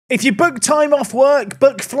If you book time off work,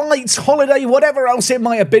 book flights, holiday, whatever else it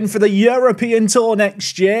might have been for the European tour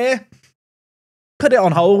next year, put it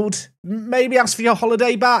on hold. Maybe ask for your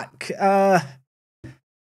holiday back.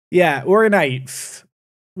 Yeah, we're in 8th.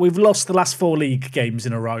 We've lost the last 4 league games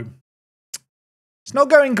in a row. It's not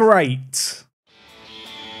going great.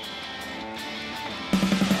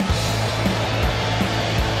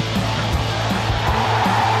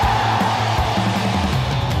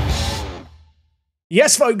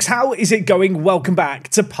 Yes, folks, how is it going? Welcome back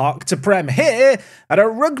to Park to Prem, here at a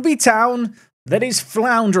rugby town that is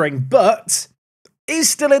floundering, but is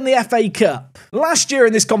still in the FA Cup. Last year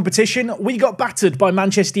in this competition, we got battered by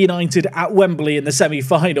Manchester United at Wembley in the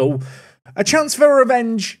semi-final. A chance for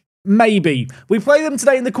revenge? Maybe. We play them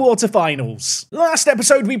today in the quarter-finals. Last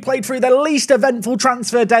episode, we played through the least eventful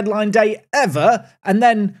transfer deadline day ever, and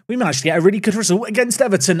then we managed to get a really good result against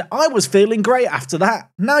Everton. I was feeling great after that.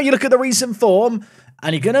 Now you look at the recent form,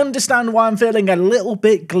 and you can understand why I'm feeling a little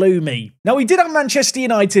bit gloomy. Now, we did have Manchester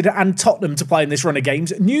United and Tottenham to play in this run of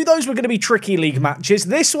games. Knew those were going to be tricky league matches.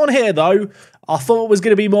 This one here, though, I thought was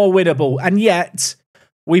going to be more winnable. And yet,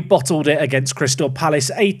 we bottled it against Crystal Palace.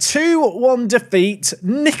 A 2-1 defeat.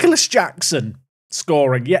 Nicholas Jackson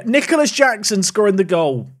scoring. Yeah, Nicholas Jackson scoring the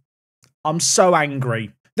goal. I'm so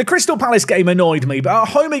angry. The Crystal Palace game annoyed me, but at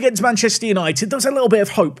home against Manchester United, there was a little bit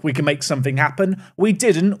of hope we can make something happen. We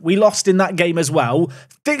didn't. We lost in that game as well.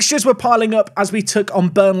 Fixtures were piling up as we took on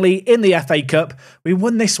Burnley in the FA Cup. We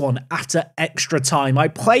won this one after extra time. I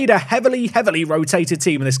played a heavily rotated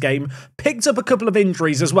team in this game, picked up a couple of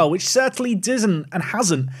injuries as well, which certainly doesn't and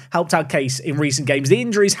hasn't helped our case in recent games. The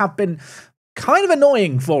injuries have been kind of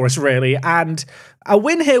annoying for us, really, and a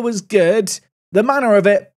win here was good. The manner of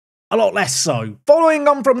it, a lot less so. Following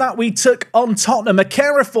on from that, we took on Tottenham.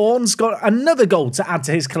 Akira Fawn's got another goal to add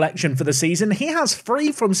to his collection for the season. He has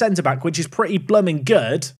 3 from centre-back, which is pretty blooming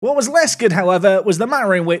good. What was less good, however, was the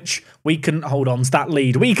manner in which we couldn't hold on to that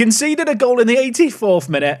lead. We conceded a goal in the 84th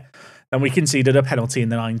minute, and we conceded a penalty in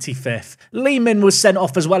the 95th. Lehman was sent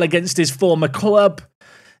off as well against his former club.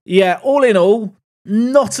 Yeah, all in all,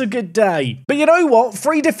 not a good day. But you know what?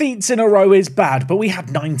 3 defeats in a row is bad, but we had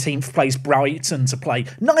 19th place Brighton to play.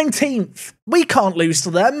 19th! We can't lose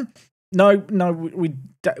to them. No, we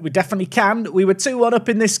definitely can. We were 2-1 up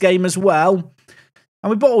in this game as well,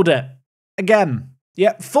 and we bottled it. Again.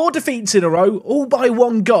 Yeah, 4 defeats in a row, all by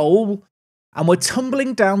 1 goal, and we're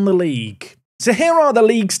tumbling down the league. So here are the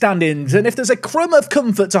league standings, and if there's a crumb of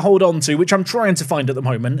comfort to hold on to, which I'm trying to find at the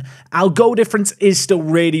moment, our goal difference is still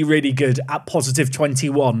really good at positive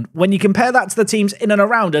 21. When you compare that to the teams in and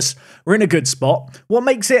around us, we're in a good spot. What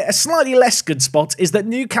makes it a slightly less good spot is that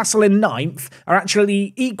Newcastle in 9th are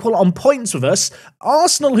actually equal on points with us.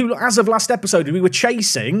 Arsenal, who as of last episode we were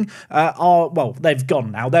chasing, they've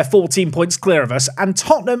gone now. They're 14 points clear of us. And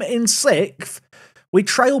Tottenham in 6th, we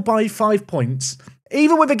trail by 5 points.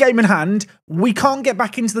 Even with a game in hand, we can't get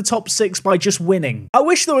back into the top 6 by just winning. I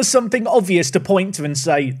wish there was something obvious to point to and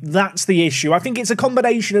say, that's the issue. I think it's a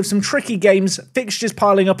combination of some tricky games, fixtures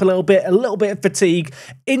piling up a little bit of fatigue.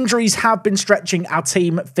 Injuries have been stretching our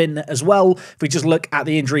team thin as well. If we just look at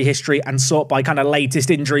the injury history and sort by kind of latest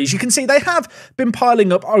injuries, you can see they have been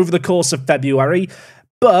piling up over the course of February,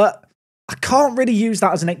 but I can't really use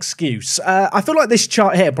that as an excuse. I feel like this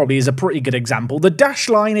chart here probably is a pretty good example. The dashed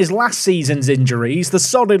line is last season's injuries. The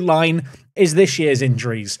solid line is this year's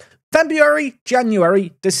injuries. February,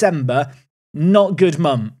 January, December, not good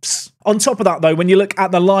months. On top of that, though, when you look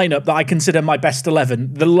at the lineup that I consider my best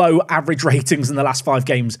 11, the low average ratings in the last 5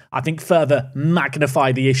 games, I think further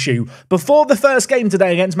magnify the issue. Before the first game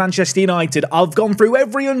today against Manchester United, I've gone through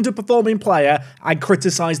every underperforming player and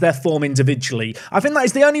criticised their form individually. I think that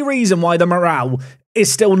is the only reason why the morale is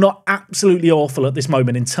still not absolutely awful at this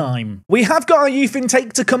moment in time. We have got our youth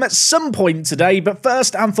intake to come at some point today, but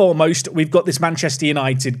first and foremost, we've got this Manchester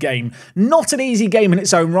United game. Not an easy game in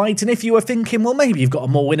its own right, and if you were thinking, well, maybe you've got a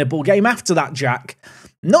more winnable game after that, Jack.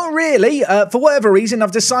 Not really. For whatever reason,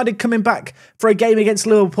 I've decided coming back for a game against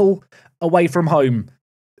Liverpool away from home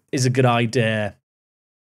is a good idea.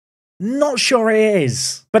 Not sure it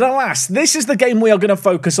is. But alas, this is the game we are going to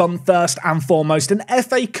focus on first and foremost, an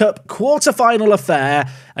FA Cup quarter-final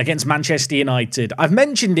affair against Manchester United. I've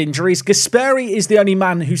mentioned injuries. Gasperi is the only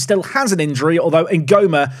man who still has an injury, although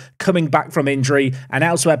Ngoma coming back from injury, and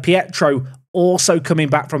elsewhere Pietro also coming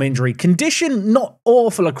back from injury. Condition not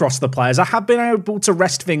awful across the players. I have been able to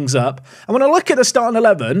rest things up. And when I look at the starting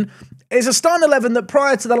 11, it's a starting 11 that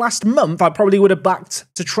prior to the last month, I probably would have backed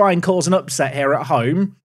to try and cause an upset here at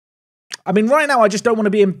home. I mean, right now, I just don't want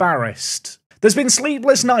to be embarrassed. There's been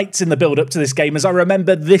sleepless nights in the build-up to this game, as I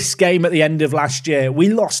remember this game at the end of last year. We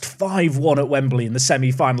lost 5-1 at Wembley in the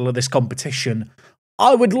semi-final of this competition.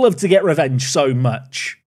 I would love to get revenge so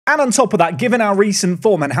much. And on top of that, given our recent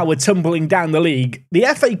form and how we're tumbling down the league, the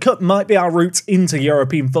FA Cup might be our route into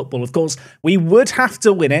European football. Of course, we would have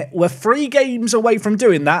to win it. We're 3 games away from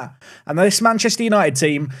doing that. And this Manchester United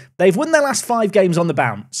team, they've won their last 5 games on the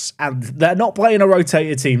bounce. And they're not playing a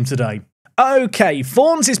rotated team today. Okay,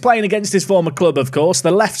 Fawns is playing against his former club, of course, the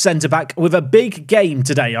left centre-back, with a big game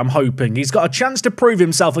today, I'm hoping. He's got a chance to prove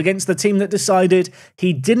himself against the team that decided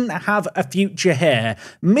he didn't have a future here.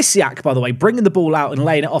 Misiak, by the way, bringing the ball out and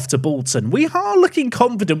laying it off to Bolton. We are looking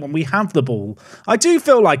confident when we have the ball. I do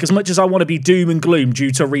feel like, as much as I want to be doom and gloom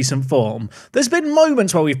due to recent form, there's been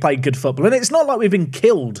moments where we've played good football, and it's not like we've been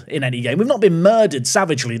killed in any game. We've not been murdered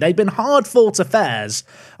savagely. They've been hard-fought affairs.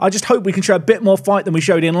 I just hope we can show a bit more fight than we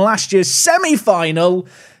showed in last year's semi-final,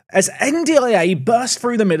 as NDIA burst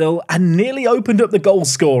through the middle and nearly opened up the goal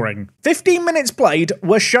scoring. 15 minutes played,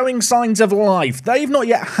 we're showing signs of life. They've not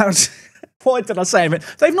yet had... Why did I say it?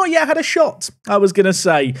 They've not yet had a shot, I was going to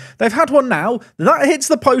say. They've had one now. That hits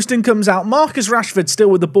the post and comes out. Marcus Rashford still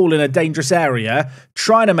with the ball in a dangerous area,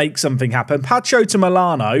 trying to make something happen. Pacho to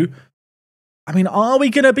Milano. I mean, are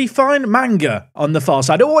we going to be fine? Manga on the far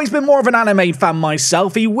side. Always been more of an anime fan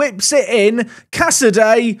myself. He whips it in.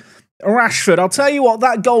 Cassidy, Rashford. I'll tell you what,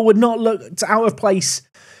 that goal would not look out of place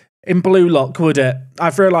in Blue Lock, would it?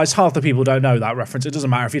 I've realised half the people don't know that reference. It doesn't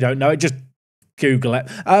matter if you don't know it. Just Google it.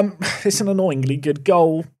 It's an annoyingly good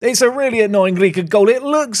goal. It's a really annoyingly good goal. It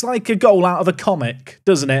looks like a goal out of a comic,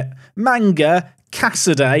 doesn't it? Manga,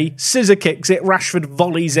 Cassidy, scissor kicks it, Rashford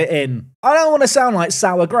volleys it in. I don't want to sound like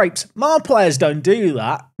sour grapes. My players don't do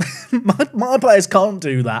that. my players can't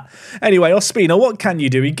do that. Anyway, Ospina, what can you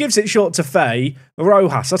do? He gives it short to Faye.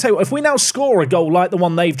 Rojas, I'll tell you what, if we now score a goal like the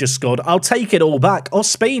one they've just scored, I'll take it all back.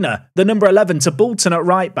 Ospina, the number 11 to Bolton at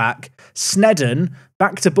right back. Snedden,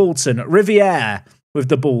 back to Bolton. Riviere with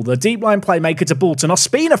the ball. The deep line playmaker to Bolton.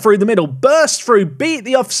 Ospina through the middle, burst through, beat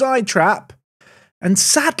the offside trap. And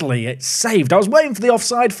sadly, it's saved. I was waiting for the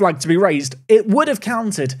offside flag to be raised. It would have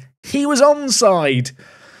counted. He was onside.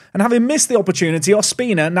 And having missed the opportunity,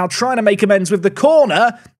 Ospina now trying to make amends with the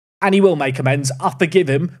corner. And he will make amends. I forgive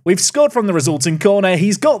him. We've scored from the resulting corner.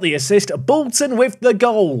 He's got the assist. Bolton with the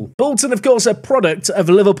goal. Bolton, of course, a product of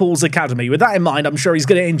Liverpool's academy. With that in mind, I'm sure he's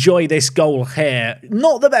going to enjoy this goal here.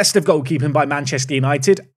 Not the best of goalkeeping by Manchester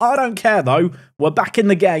United. I don't care, though. We're back in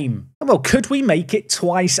the game. Well, could we make it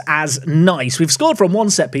twice as nice? We've scored from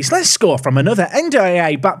one set piece. Let's score from another.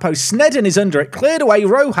 NDIA back post. Snedden is under it. Cleared away.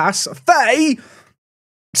 Rojas. Faye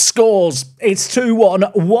scores. It's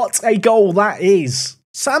 2-1. What a goal that is.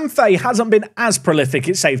 Sam Faye hasn't been as prolific,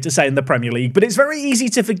 it's safe to say, in the Premier League, but it's very easy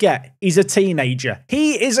to forget he's a teenager.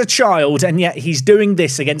 He is a child, and yet he's doing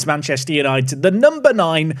this against Manchester United. The number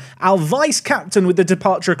 9, our vice-captain with the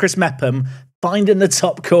departure of Chris Mepham, finding the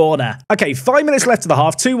top corner. Okay, 5 minutes left of the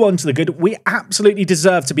half, 2-1 to the good. We absolutely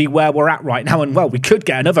deserve to be where we're at right now, and well, we could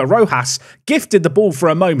get another. Rojas gifted the ball for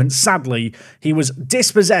a moment. Sadly, he was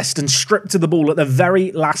dispossessed and stripped of the ball at the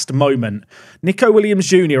very last moment. Nico Williams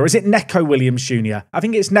Jr., or is it Neko Williams Jr.? I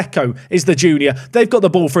think it's Neko is the junior. They've got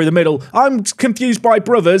the ball through the middle. I'm confused by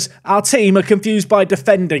brothers. Our team are confused by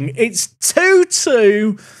defending. It's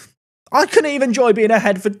 2-2. I couldn't even enjoy being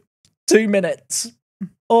ahead for 2 minutes.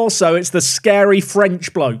 Also, it's the scary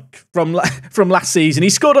French bloke from last season. He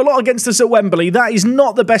scored a lot against us at Wembley. That is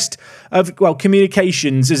not the best of, well,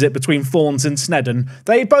 communications, is it, between Fawns and Snedden?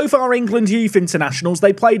 They both are England youth internationals.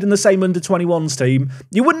 They played in the same under-21s team.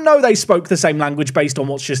 You wouldn't know they spoke the same language based on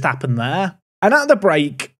what's just happened there. And at the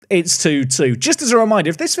break, it's 2-2. Just as a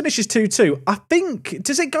reminder, if this finishes 2-2, I think,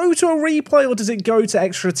 does it go to a replay or does it go to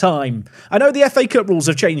extra time? I know the FA Cup rules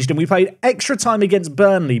have changed and we played extra time against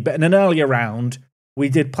Burnley, but in an earlier round, we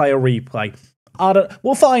did play a replay.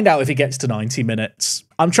 We'll find out if it gets to 90 minutes.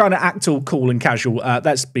 I'm trying to act all cool and casual.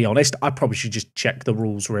 Let's be honest. I probably should just check the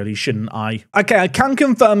rules, really, shouldn't I? Okay, I can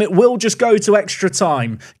confirm it will just go to extra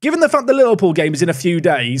time. Given the fact the Liverpool game is in a few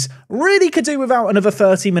days, really could do without another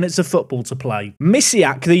 30 minutes of football to play.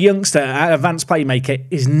 Misiak, the youngster at Advanced Playmaker,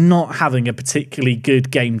 is not having a particularly good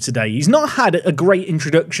game today. He's not had a great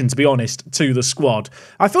introduction, to be honest, to the squad.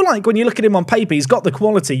 I feel like when you look at him on paper, he's got the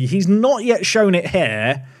quality. He's not yet shown it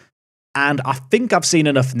here. And I think I've seen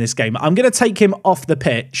enough in this game. I'm going to take him off the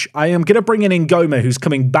pitch. I am going to bring in Ngoma, who's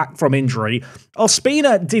coming back from injury.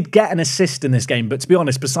 Ospina did get an assist in this game, but to be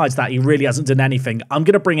honest, besides that, he really hasn't done anything. I'm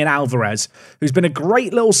going to bring in Alvarez, who's been a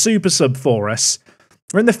great little super sub for us.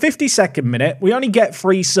 We're in the 52nd minute. We only get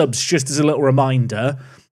 3 subs, just as a little reminder.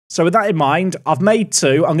 So with that in mind, I've made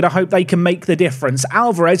 2. I'm going to hope they can make the difference.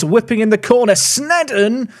 Alvarez whipping in the corner.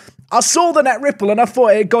 Sneddon! I saw the net ripple and I thought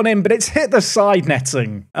it had gone in, but it's hit the side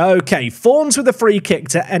netting. Okay, Fawns with a free kick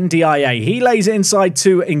to NDIA. He lays it inside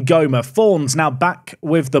to Ngoma. Fawns now back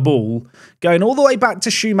with the ball, going all the way back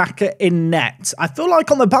to Schumacher in net. I feel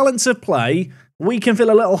like on the balance of play, we can feel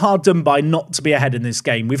a little hard done by not to be ahead in this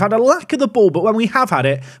game. We've had a lack of the ball, but when we have had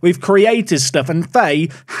it, we've created stuff. And Faye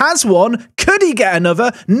has one. Could he get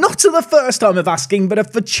another? Not to the first time of asking, but a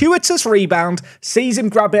fortuitous rebound sees him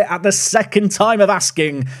grab it at the second time of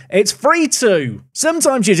asking. It's 3-2.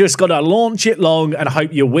 Sometimes you just got to launch it long and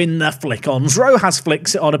hope you win the flick-ons. Rojas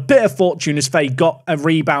flicks it on. A bit of fortune as Faye got a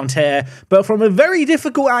rebound here, but from a very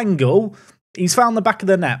difficult angle. He's found the back of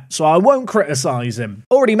the net, so I won't criticise him.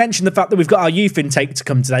 Already mentioned the fact that we've got our youth intake to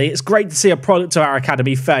come today. It's great to see a product of our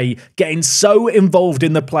academy, Faye, getting so involved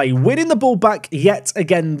in the play, winning the ball back yet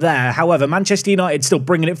again there. However, Manchester United still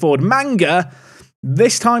bringing it forward. Manga,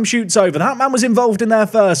 this time shoots over. That man was involved in their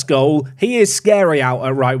first goal. He is scary out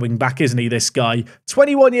at right wing back, isn't he, this guy?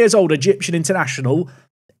 21 years old, Egyptian international.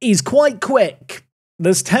 He's quite quick.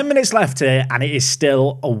 There's 10 minutes left here, and it is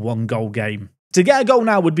still a 1-goal game. To get a goal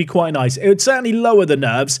now would be quite nice. It would certainly lower the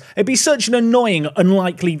nerves. It'd be such an annoying,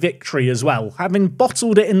 unlikely victory as well. Having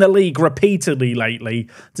bottled it in the league repeatedly lately,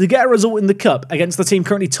 to get a result in the Cup against the team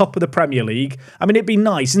currently top of the Premier League, I mean, it'd be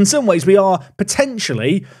nice. In some ways, we are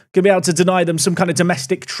potentially going to be able to deny them some kind of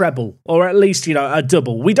domestic treble, or at least, you know, a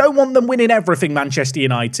double. We don't want them winning everything, Manchester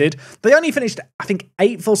United. They only finished, I think,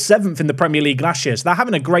 8th or 7th in the Premier League last year, so they're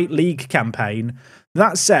having a great league campaign.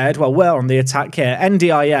 That said, well, we're on the attack here.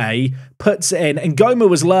 NDIA puts it in, and Ngoma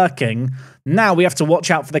was lurking. Now we have to watch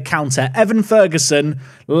out for the counter. Evan Ferguson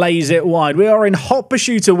lays it wide. We are in hot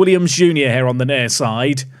pursuit of Williams Jr. here on the near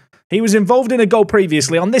side. He was involved in a goal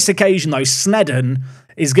previously. On this occasion, though, Sneddon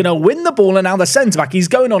is going to win the ball, and now the centre-back, he's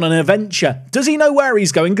going on an adventure. Does he know where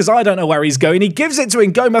he's going? Because I don't know where he's going. He gives it to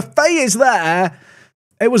Ngoma. Faye is there.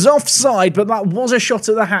 It was offside, but that was a shot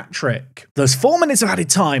at the hat-trick. There's 4 minutes of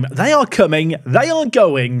added time. They are coming. They are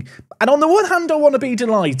going. And on the one hand, I want to be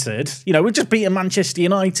delighted. You know, we've just beaten Manchester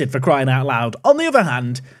United, for crying out loud. On the other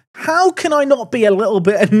hand, how can I not be a little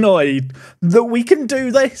bit annoyed that we can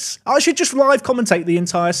do this? I should just live commentate the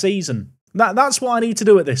entire season. That's what I need to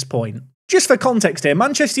do at this point. Just for context here,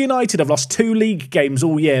 Manchester United have lost 2 league games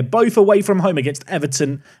all year, both away from home against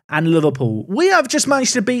Everton and Liverpool. We have just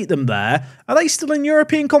managed to beat them there. Are they still in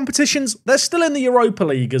European competitions? They're still in the Europa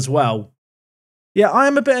League as well. Yeah, I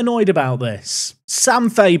am a bit annoyed about this. Sam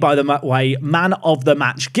Faye, by the way, man of the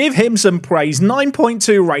match. Give him some praise.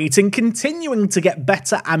 9.2 rating, continuing to get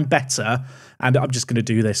better and better. And I'm just going to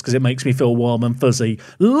do this because it makes me feel warm and fuzzy.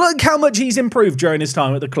 Look how much he's improved during his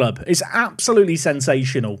time at the club. It's absolutely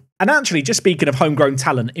sensational. And actually, just speaking of homegrown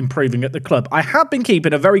talent improving at the club, I have been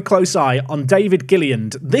keeping a very close eye on David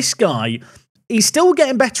Gilliland. This guy, he's still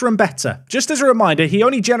getting better and better. Just as a reminder, he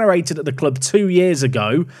only generated at the club 2 years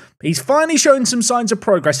ago. He's finally shown some signs of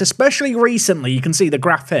progress, especially recently. You can see the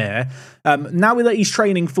graph here. Now that he's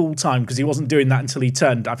training full-time, because he wasn't doing that until he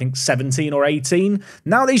turned, I think, 17 or 18.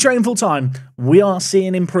 Now that he's training full-time, we are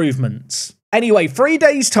seeing improvements. Anyway, 3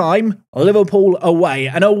 days' time, Liverpool away.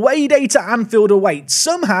 An away day to Anfield awaits.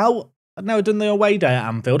 Somehow, I've never done the away day at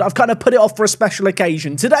Anfield. I've kind of put it off for a special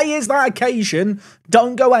occasion. Today is that occasion.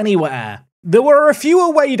 Don't go anywhere. There were a few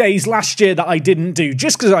away days last year that I didn't do,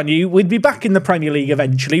 just because I knew we'd be back in the Premier League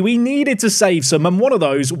eventually. We needed to save some, and one of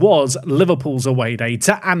those was Liverpool's away day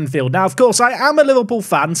to Anfield. Now, of course, I am a Liverpool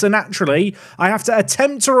fan, so naturally, I have to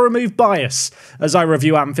attempt to remove bias as I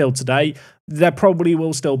review Anfield today. There probably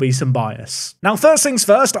will still be some bias. Now, first things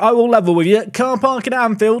first, I will level with you. Car parking at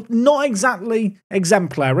Anfield, not exactly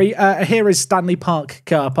exemplary. Here is Stanley Park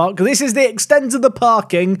car park. This is the extent of the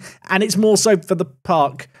parking, and it's more so for the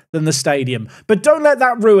park than the stadium. But don't let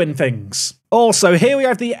that ruin things. Also, here we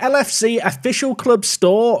have the LFC official club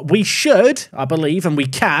store. We should, I believe, and we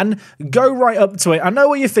can, go right up to it. I know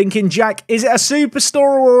what you're thinking, Jack. Is it a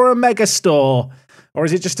superstore or a mega store? Or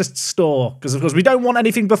is it just a store? Because, of course, we don't want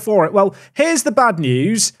anything before it. Well, here's the bad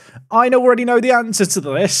news. I already know the answer to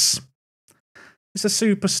this. It's a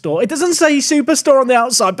superstore. It doesn't say superstore on the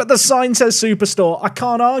outside, but the sign says superstore. I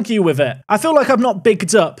can't argue with it. I feel like I've not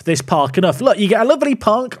bigged up this park enough. Look, you get a lovely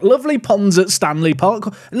park, lovely ponds at Stanley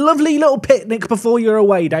Park, lovely little picnic before your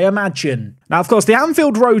away day, imagine. Now, of course, the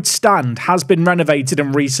Anfield Road stand has been renovated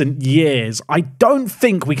in recent years. I don't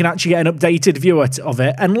think we can actually get an updated view of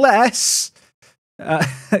it unless...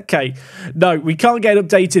 okay, no, we can't get an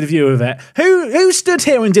updated view of it. Who stood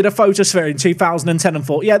here and did a photosphere in 2010 and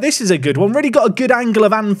thought, yeah, this is a good one. Really got a good angle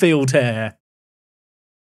of Anfield here.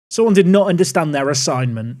 Someone did not understand their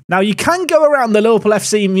assignment. Now, you can go around the Liverpool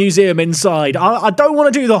FC museum inside. I don't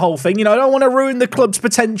want to do the whole thing. You know, I don't want to ruin the club's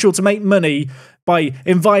potential to make money by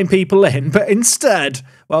inviting people in. But instead,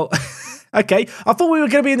 well, okay, I thought we were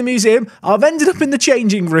going to be in the museum. I've ended up in the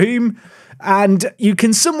changing room. And you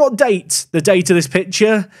can somewhat date the date of this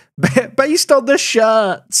picture based on the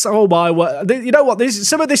shirts. Oh my word. You know what?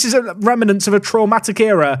 Some of this is a remnants of a traumatic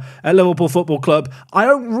era at Liverpool Football Club. I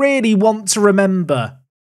don't really want to remember.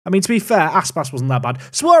 I mean, to be fair, Aspas wasn't that bad.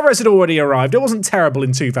 Suarez had already arrived. It wasn't terrible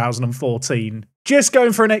in 2014. Just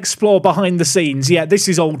going for an explore behind the scenes. Yeah, this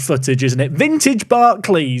is old footage, isn't it? Vintage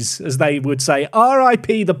Barclays, as they would say.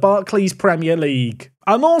 RIP the Barclays Premier League.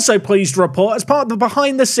 I'm also pleased to report, as part of the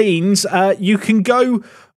behind the scenes, you can go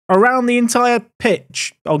around the entire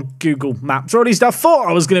pitch on Google Maps. Or at least I thought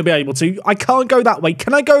I was going to be able to. I can't go that way.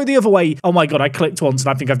 Can I go the other way? Oh my God, I clicked once and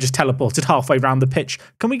I think I've just teleported halfway around the pitch.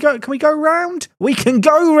 Can we go round? We can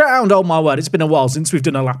go round. Oh my word, it's been a while since we've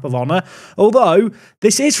done a lap of honour. Although,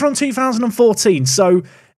 this is from 2014, so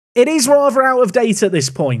it is rather out of date at this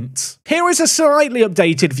point. Here is a slightly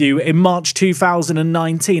updated view in March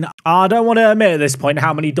 2019. I don't want to admit at this point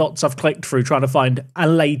how many dots I've clicked through trying to find a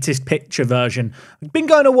latest picture version. It's been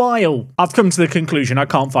going a while. I've come to the conclusion I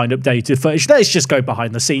can't find updated footage. Let's just go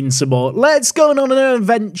behind the scenes some more. Let's go on an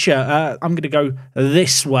adventure. I'm going to go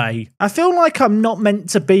this way. I feel like I'm not meant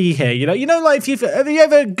to be here. You know, like have you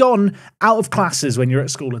ever gone out of classes when you're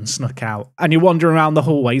at school and snuck out and you're wandering around the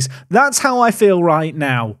hallways? That's how I feel right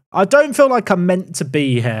now. I don't feel like I'm meant to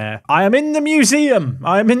be here. I am in the museum.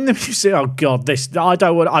 Oh God, I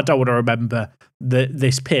don't want to remember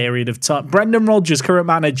this period of time. Brendan Rodgers, current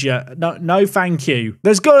manager. No, thank you.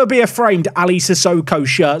 There's got to be a framed Ali Sissoko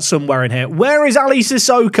shirt somewhere in here. Where is Ali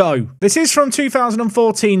Sissoko? This is from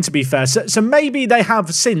 2014, to be fair. So maybe they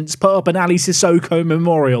have since put up an Ali Sissoko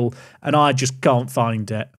memorial, and I just can't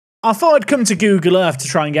find it. I thought I'd come to Google Earth to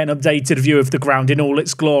try and get an updated view of the ground in all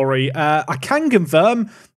its glory. I can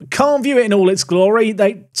confirm, can't view it in all its glory.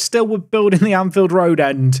 They still were building the Anfield Road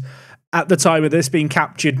end at the time of this being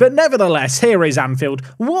captured. But nevertheless, here is Anfield.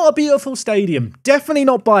 What a beautiful stadium. Definitely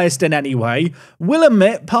not biased in any way. Will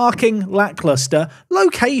admit, parking lackluster.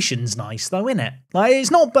 Location's nice though, innit? Like,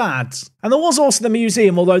 it's not bad. And there was also the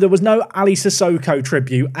museum, although there was no Ali Sissoko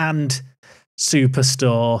tribute and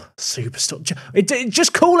Superstore.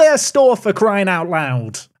 Just call it a store for crying out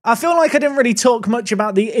loud. I feel like I didn't really talk much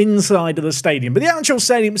about the inside of the stadium, but the actual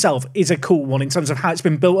stadium itself is a cool one in terms of how it's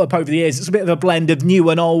been built up over the years. It's a bit of a blend of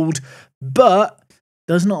new and old, but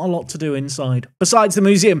there's not a lot to do inside. Besides the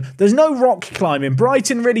museum, there's no rock climbing.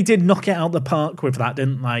 Brighton really did knock it out the park with that,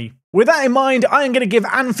 didn't they? With that in mind, I am going to give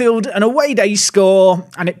Anfield an away day score,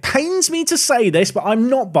 and it pains me to say this, but I'm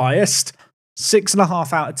not biased.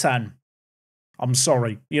 6.5 out of 10. I'm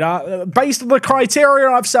sorry. Based on the criteria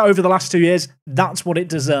I've set over the last 2 years, that's what it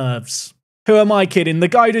deserves. Who am I kidding? The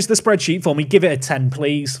guy does the spreadsheet for me. Give it a 10,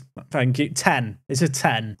 please. Thank you. 10. It's a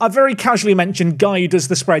 10. I've very casually mentioned Guy who does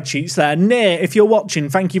the spreadsheets there. Near, if you're watching,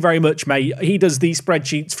 thank you very much, mate. He does these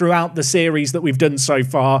spreadsheets throughout the series that we've done so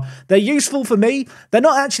far. They're useful for me. They're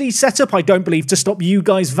not actually set up, I don't believe, to stop you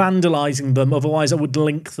guys vandalising them. Otherwise, I would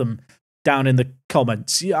link them down in the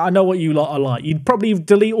comments. Yeah, I know what you lot are like. You'd probably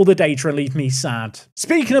delete all the data and leave me sad.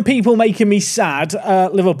 Speaking of people making me sad,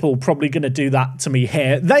 Liverpool probably going to do that to me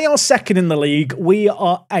here. They are second in the league. We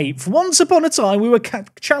are 8th. Once upon a time, we were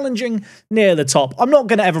challenging near the top. I'm not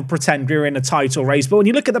going to ever pretend we're in a title race, but when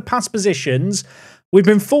you look at the past positions, we've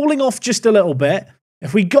been falling off just a little bit.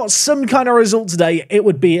 If we got some kind of result today, it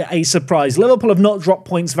would be a surprise. Liverpool have not dropped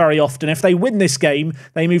points very often. If they win this game,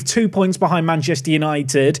 they move 2 points behind Manchester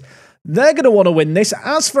United. They're going to want to win this.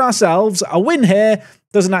 As for ourselves, a win here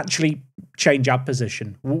doesn't actually change our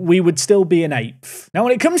position. We would still be in 8th. Now,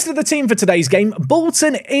 when it comes to the team for today's game,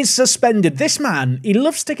 Bolton is suspended. This man, he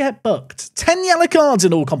loves to get booked. 10 yellow cards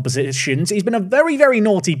in all competitions. He's been a very, very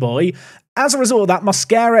naughty boy. As a result of that,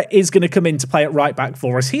 Mosquera is going to come in to play at right back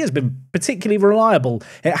for us. He has been particularly reliable,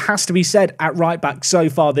 it has to be said, at right back so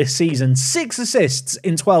far this season. 6 assists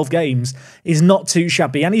in 12 games is not too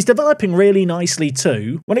shabby, and he's developing really nicely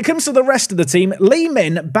too. When it comes to the rest of the team, Lee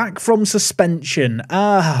Min back from suspension.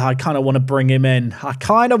 I kind of want to bring him in. I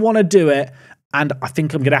kind of want to do it, and I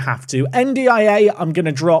think I'm going to have to. NDIA, I'm going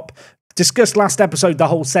to drop. Discussed last episode the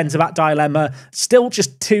whole centre-back dilemma. Still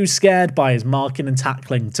just too scared by his marking and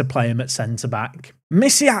tackling to play him at centre-back.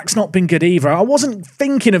 Misiak's not been good either. I wasn't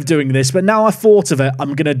thinking of doing this, but now I've thought of it,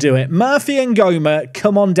 I'm going to do it. Murphy and Ngoma,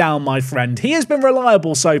 come on down, my friend. He has been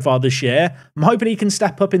reliable so far this year. I'm hoping he can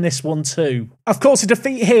step up in this one too. Of course, a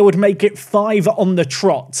defeat here would make it 5 on the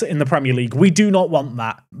trot in the Premier League. We do not want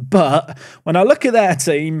that. But when I look at their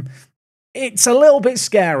team, it's a little bit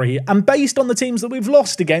scary. And based on the teams that we've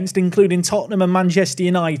lost against, including Tottenham and Manchester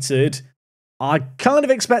United, I kind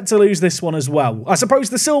of expect to lose this one as well. I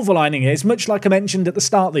suppose the silver lining is, much like I mentioned at the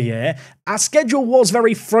start of the year, our schedule was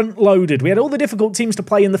very front-loaded. We had all the difficult teams to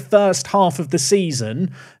play in the first half of the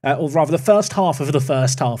season, or rather the first half of the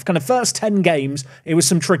first half. Kind of first 10 games, it was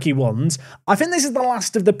some tricky ones. I think this is the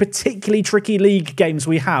last of the particularly tricky league games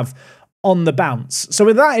we have on the bounce. So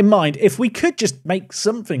with that in mind, if we could just make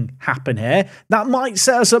something happen here, that might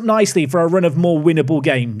set us up nicely for a run of more winnable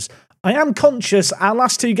games. I am conscious our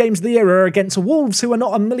last 2 games of the year are against Wolves, who are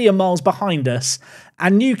not a million miles behind us,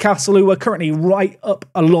 and Newcastle, who are currently right up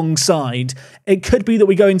alongside. It could be that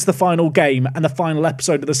we go into the final game and the final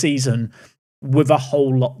episode of the season with a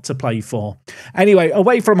whole lot to play for. Anyway,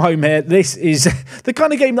 away from home here, this is the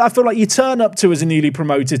kind of game that I feel like you turn up to as a newly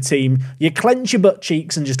promoted team, you clench your butt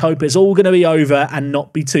cheeks and just hope it's all going to be over and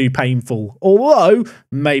not be too painful. Although,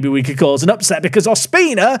 maybe we could cause an upset because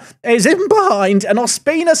Ospina is in behind and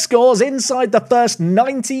Ospina scores inside the first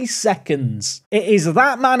 90 seconds. It is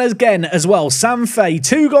that man again as well, Sam Fay,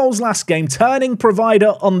 2 goals last game, turning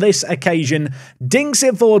provider on this occasion, dinks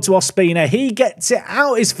it forward to Ospina, he gets it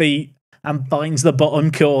out his feet, and finds the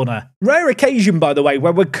bottom corner. Rare occasion, by the way,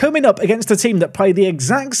 where we're coming up against a team that play the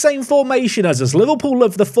exact same formation as us. Liverpool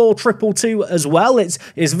love the 4-2-2 as well. It's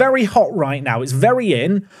very hot right now. It's very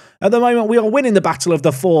in. At the moment, we are winning the battle of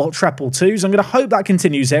the 4-2-2s. I'm going to hope that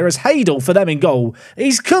continues here as Hadel for them in goal.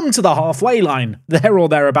 He's come to the halfway line. There or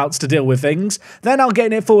thereabouts to deal with things. Then I'll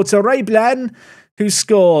get it forward to Ray Blaine, who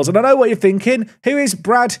scores. And I know what you're thinking. Who is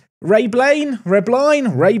Brad Ray Blaine?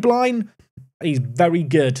 Ray Blaine? He's very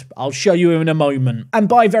good. I'll show you in a moment. And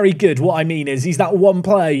by very good, what I mean is he's that one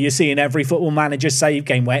player you see in every Football Manager save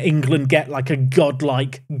game where England get like a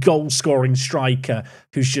godlike goal-scoring striker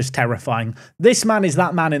who's just terrifying. This man is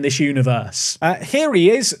that man in this universe. Here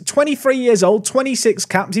he is, 23 years old, 26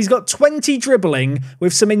 caps. He's got 20 dribbling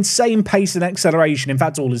with some insane pace and acceleration. In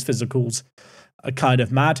fact, all his physicals are kind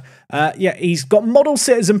of mad. Yeah, he's got model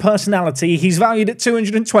citizen personality. He's valued at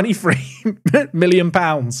 £223 million.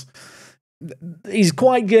 He's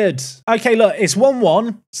quite good. Okay, look, it's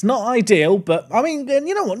 1-1. It's not ideal, but I mean,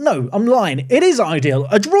 you know what? No, I'm lying. It is ideal.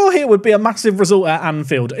 A draw here would be a massive result at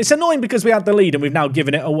Anfield. It's annoying because we had the lead and we've now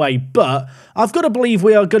given it away, but I've got to believe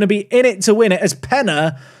we are going to be in it to win it as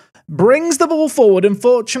Penner brings the ball forward,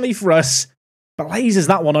 unfortunately for us, blazes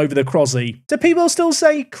that one over the Crosby. Do people still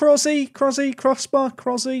say Crosby, crossbar,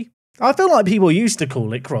 Crosby? I feel like people used to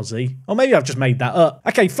call it Crosby, or maybe I've just made that up.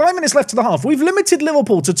 Okay, 5 minutes left to the half. We've limited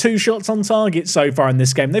Liverpool to 2 shots on target so far in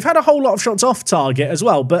this game. They've had a whole lot of shots off target as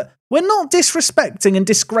well, but we're not disrespecting and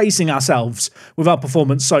disgracing ourselves with our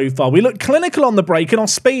performance so far. We look clinical on the break, and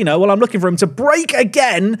Ospina, well, I'm looking for him to break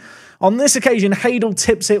again. On this occasion, Hadel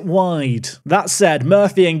tips it wide. That said,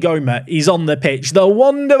 Murphy and Goma, he's on the pitch. The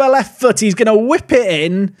wonder of a left foot, he's going to whip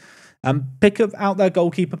it in and pick out their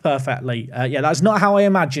goalkeeper perfectly. Yeah, that's not how I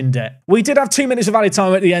imagined it. We did have 2 minutes of added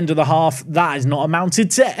time at the end of the half. That has not amounted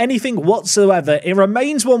to anything whatsoever. It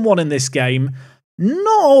remains 1-1 in this game.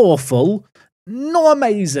 Not awful. Not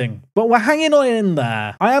amazing, but we're hanging on in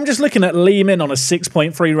there. I am just looking at Lehman on a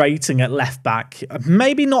 6.3 rating at left back.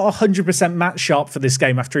 Maybe not 100% match sharp for this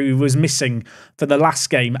game after he was missing for the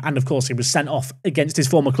last game. And of course, he was sent off against his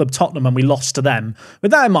former club Tottenham and we lost to them.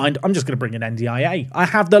 With that in mind, I'm just going to bring in NDIA. I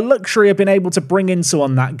have the luxury of being able to bring in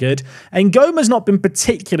someone that good. And Goma's not been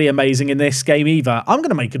particularly amazing in this game either. I'm going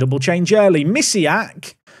to make a double change early.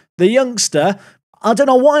 Misiak, the youngster, I don't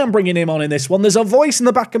know why I'm bringing him on in this one. There's a voice in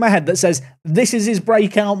the back of my head that says, this is his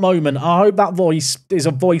breakout moment. I hope that voice is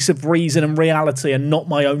a voice of reason and reality and not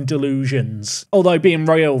my own delusions. Although being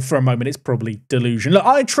real for a moment, it's probably delusion. Look,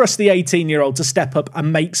 I trust the 18-year-old to step up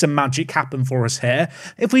and make some magic happen for us here.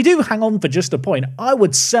 If we do hang on for just a point, I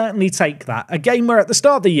would certainly take that. A game where at the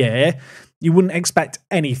start of the year, you wouldn't expect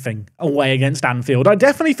anything away against Anfield. I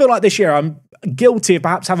definitely feel like this year I'm guilty of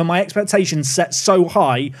perhaps having my expectations set so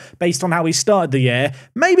high based on how we started the year.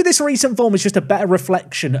 Maybe this recent form is just a better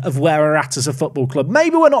reflection of where we're at as a football club.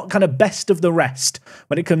 Maybe we're not kind of best of the rest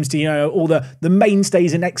when it comes to, you know, all the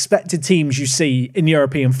mainstays and expected teams you see in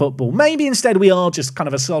European football. Maybe instead we are just kind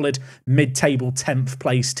of a solid mid-table 10th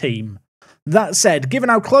place team. That said, given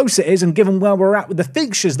how close it is and given where we're at with the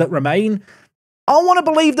fixtures that remain, I want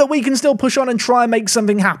to believe that we can still push on and try and make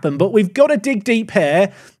something happen, but we've got to dig deep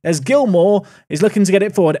here as Gilmour is looking to get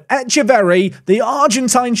it forward. Echeverry, the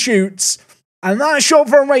Argentine, shoots, and that shot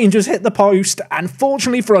from range has hit the post, and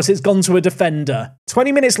fortunately for us, it's gone to a defender.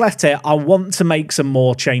 20 minutes left here. I want to make some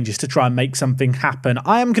more changes to try and make something happen.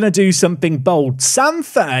 I am going to do something bold. Sam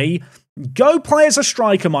Fay Go play as a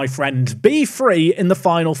striker, my friend. Be free in the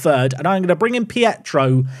final third. And I'm going to bring in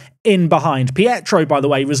Pietro in behind. Pietro, by the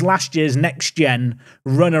way, was last year's next-gen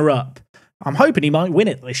runner-up. I'm hoping he might win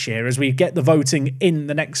it this year as we get the voting in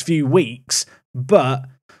the next few weeks. But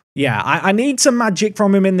yeah, I need some magic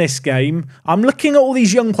from him in this game. I'm looking at all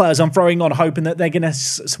these young players I'm throwing on, hoping that they're going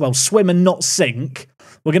to, well, swim and not sink.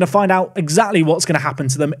 We're going to find out exactly what's going to happen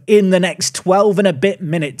to them in the next 12 and a bit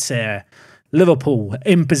minutes here. Liverpool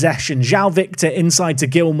in possession. João Victor inside to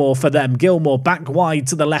Gilmour for them. Gilmour back wide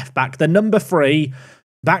to the left back. The number 3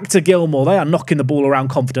 back to Gilmour. They are knocking the ball around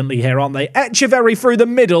confidently here, aren't they? Echeverry through the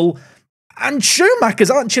middle. And Schumacher's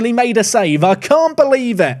actually made a save. I can't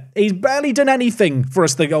believe it. He's barely done anything for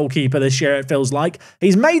us, the goalkeeper, this year, it feels like.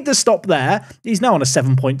 He's made the stop there. He's now on a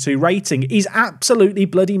 7.2 rating. He's absolutely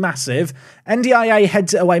bloody massive. NDIA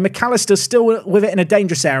heads it away. McAllister's still with it in a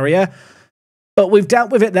dangerous area. But we've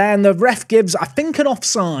dealt with it there, and the ref gives, I think, an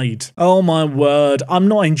offside. Oh, my word. I'm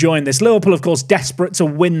not enjoying this. Liverpool, of course, desperate to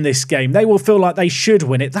win this game. They will feel like they should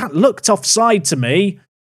win it. That looked offside to me.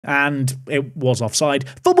 And it was offside.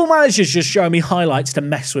 Football Manager's just showing me highlights to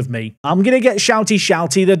mess with me. I'm going to get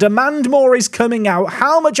shouty. The demand more is coming out.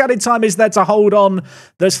 How much added time is there to hold on?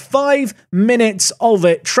 There's 5 minutes of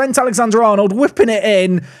it. Trent Alexander-Arnold whipping it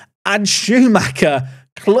in. And Schumacher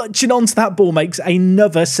clutching onto that ball makes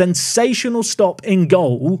another sensational stop in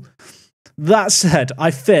goal. That said, I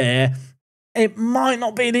fear it might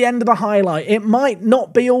not be the end of the highlight. It might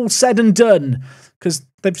not be all said and done, because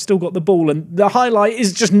they've still got the ball, and the highlight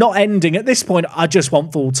is just not ending. At this point, I just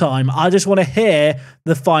want full time. I just want to hear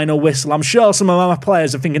the final whistle. I'm sure some of my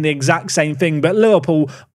players are thinking the exact same thing, but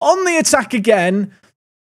Liverpool on the attack again.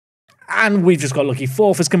 And we've just got lucky.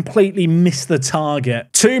 Fourth has completely missed the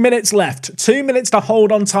target. 2 minutes left. 2 minutes to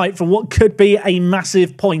hold on tight for what could be a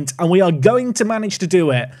massive point. And we are going to manage to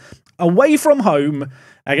do it. Away from home,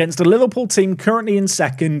 against a Liverpool team currently in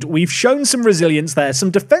second. We've shown some resilience there,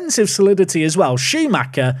 some defensive solidity as well.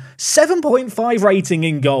 Schumacher, 7.5 rating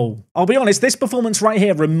in goal. I'll be honest, this performance right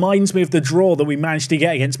here reminds me of the draw that we managed to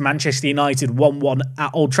get against Manchester United 1-1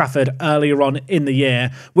 at Old Trafford earlier on in the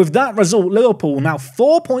year. With that result, Liverpool now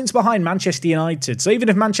 4 points behind Manchester United. So even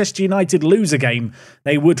if Manchester United lose a game,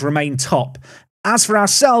 they would remain top. As for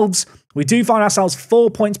ourselves, we do find ourselves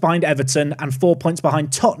 4 points behind Everton and 4 points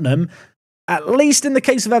behind Tottenham. At least in the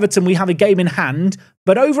case of Everton, we have a game in hand.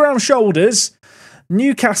 But over our shoulders,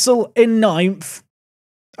 Newcastle in 9th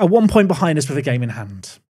are 1 point behind us with a game in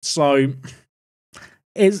hand. So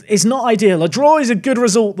it's not ideal. A draw is a good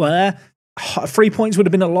result there. 3 points would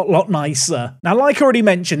have been a lot nicer. Now, like I already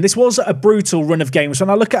mentioned, this was a brutal run of games. When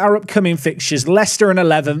I look at our upcoming fixtures, Leicester in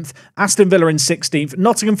 11th, Aston Villa in 16th,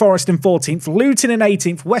 Nottingham Forest in 14th, Luton in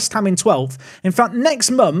 18th, West Ham in 12th. In fact, next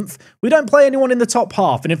month, we don't play anyone in the top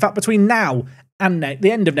half. And in fact, between now and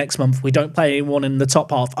the end of next month, we don't play anyone in the top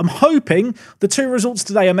half. I'm hoping the 2 results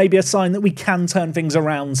today are maybe a sign that we can turn things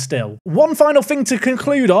around still. One final thing to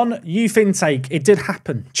conclude on, youth intake. It did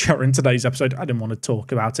happen during today's episode. I didn't want to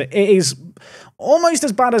talk about it. It is almost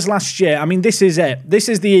as bad as last year. I mean, this is it. This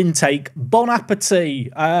is the intake. Bon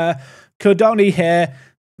appetit. Cordoni here.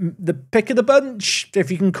 The pick of the bunch, if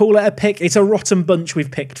you can call it a pick. It's a rotten bunch we've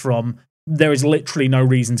picked from. There is literally no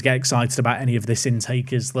reason to get excited about any of this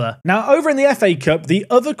intake, is there? Now, over in the FA Cup, the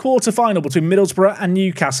other quarter-final between Middlesbrough and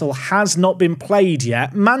Newcastle has not been played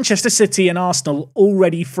yet. Manchester City and Arsenal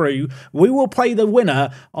already through. We will play the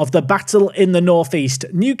winner of the battle in the Northeast.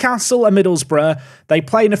 Newcastle and Middlesbrough, they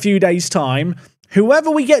play in a few days' time.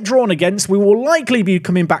 Whoever we get drawn against, we will likely be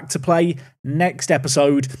coming back to play next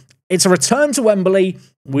episode. It's a return to Wembley.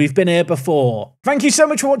 We've been here before. Thank you so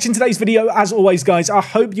much for watching today's video. As always, guys, I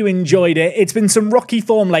hope you enjoyed it. It's been some rocky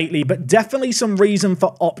form lately, but definitely some reason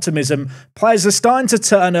for optimism. Players are starting to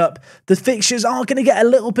turn up. The fixtures are going to get a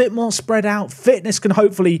little bit more spread out. Fitness can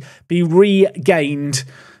hopefully be regained.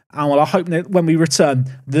 And well, I hope that when we return,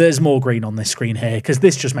 there's more green on this screen here, because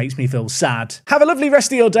this just makes me feel sad. Have a lovely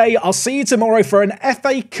rest of your day. I'll see you tomorrow for an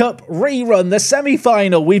FA Cup rerun, the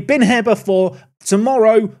semi-final. We've been here before.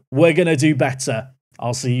 Tomorrow, we're going to do better.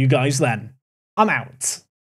 I'll see you guys then. I'm out.